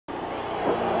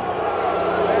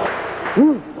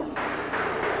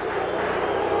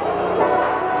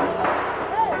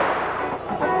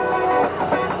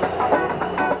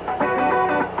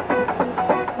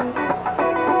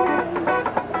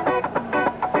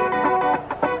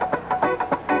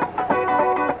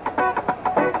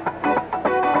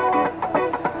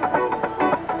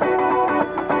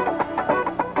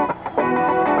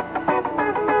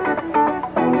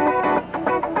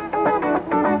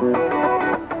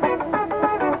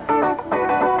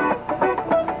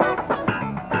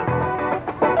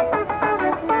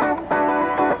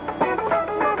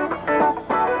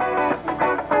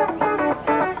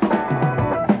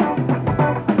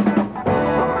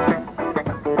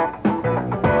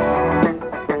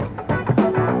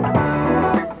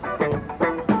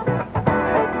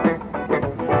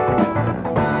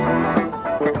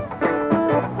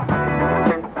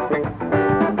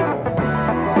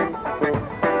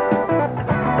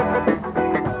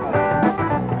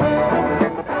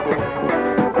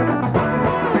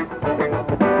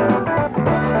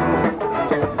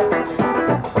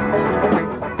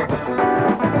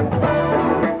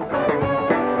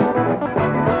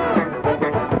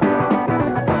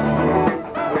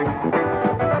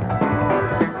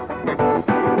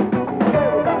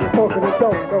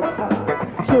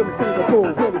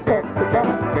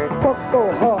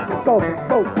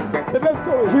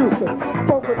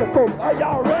Are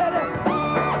y'all ready?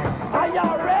 Are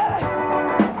y'all ready?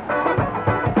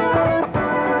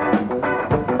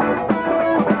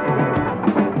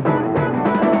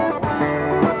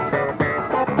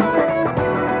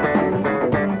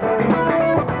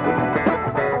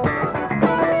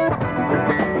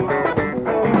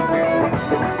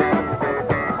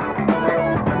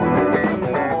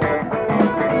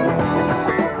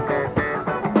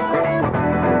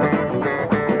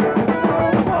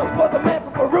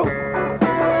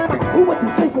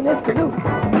 In his canoe.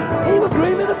 He was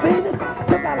dreaming of Venus,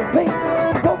 took out his paint,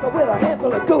 woke up with a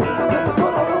handful of goo, put his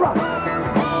foot on the rock.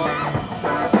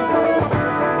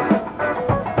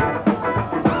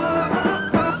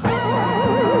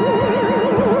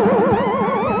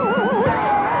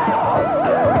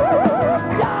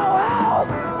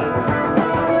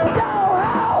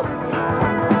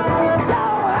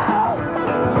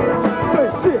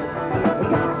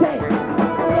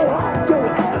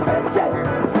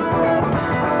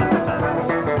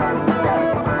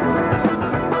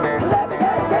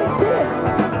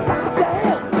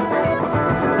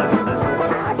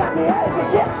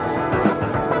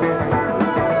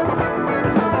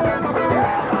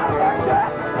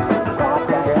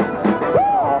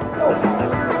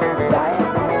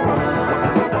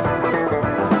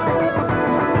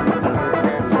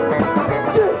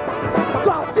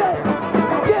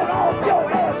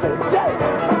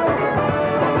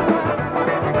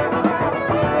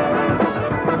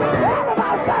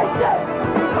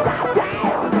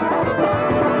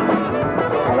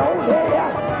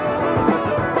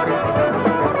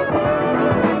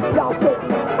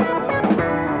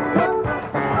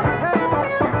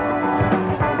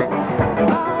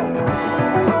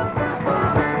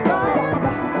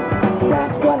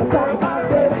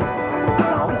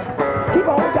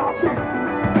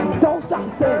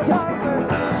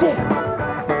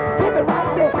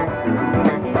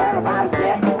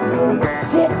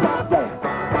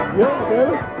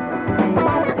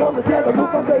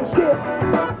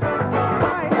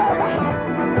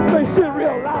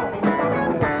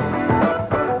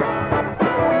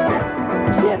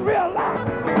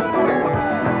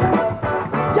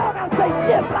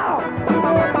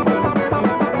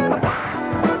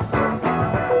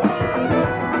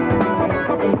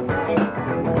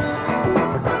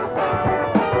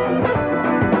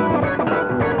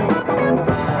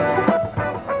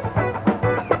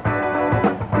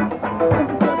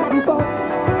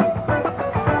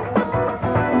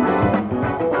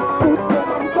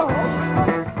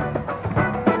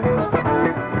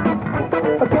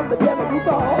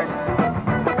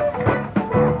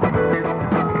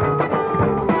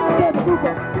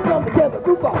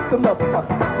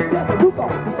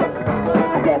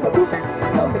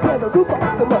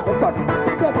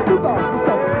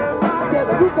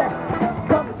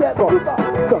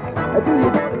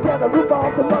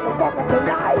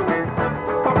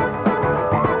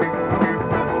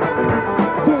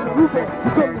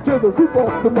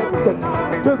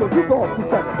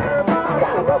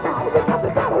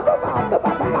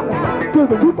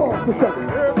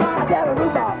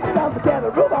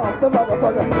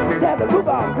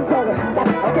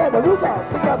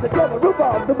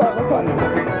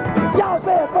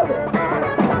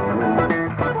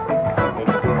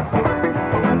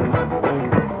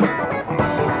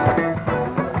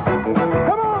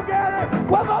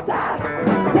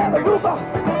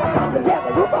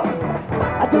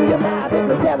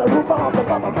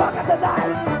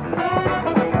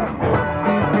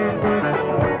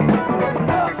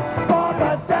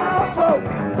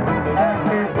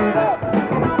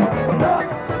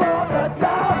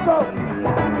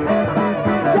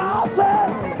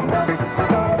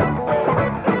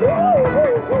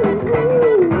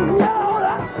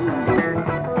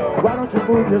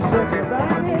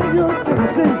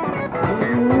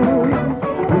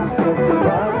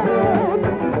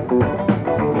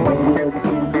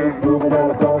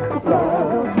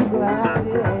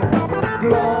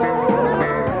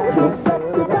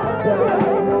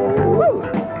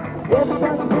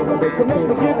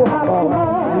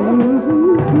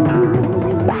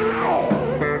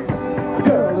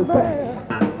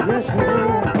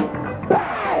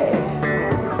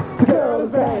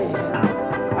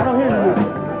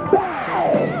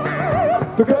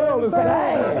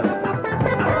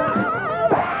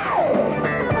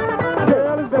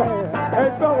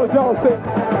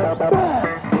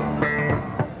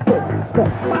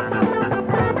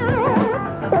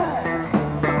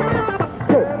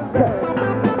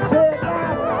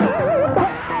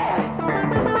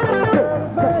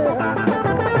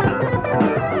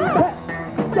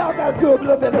 Do a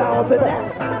little bit louder than that.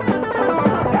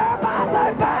 Everybody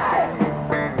say bang!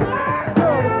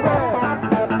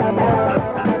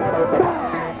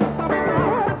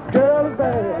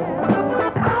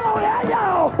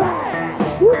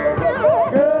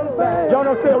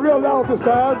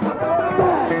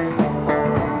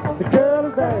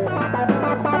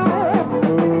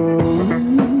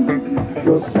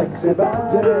 sexy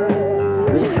body.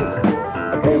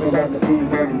 Baby, got the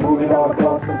season, move it all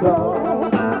across the floor.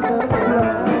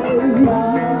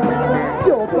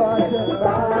 Your body.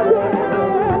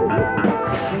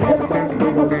 Everything you do,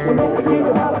 you know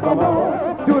you gotta come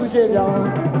on. Do it again, y'all.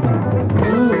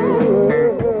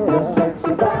 Your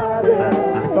sexy body.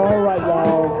 It's all right,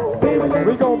 y'all.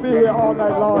 We gonna be here all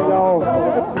night long, y'all.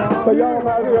 So y'all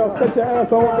might as well set your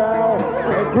ass on down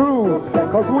and groove,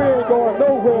 cause we ain't going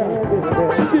nowhere.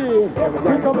 Shit,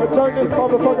 we come to turn this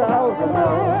motherfucker out.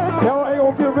 Y'all ain't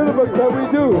gonna get rid of us till we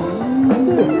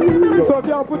do. So if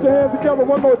y'all put your hands together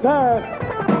one more time,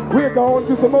 we're gonna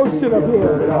do some more shit up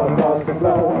here.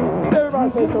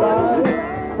 Everybody say fly,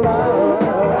 fly.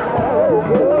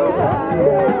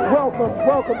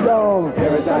 Welcome y'all.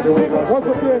 Once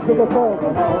again to the phone.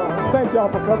 Thank y'all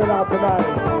for coming out tonight.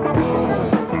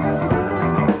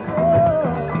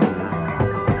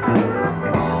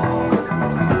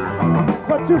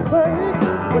 What you say?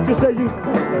 What you say, you?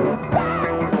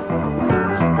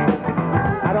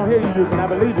 I don't hear you, Houston. I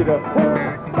believe you, though.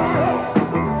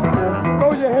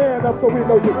 Throw your hand up so we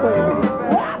know you're saying it.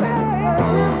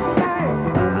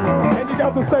 And you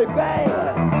got to say, bang.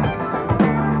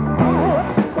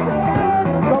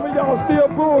 Some of y'all still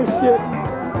bullshit.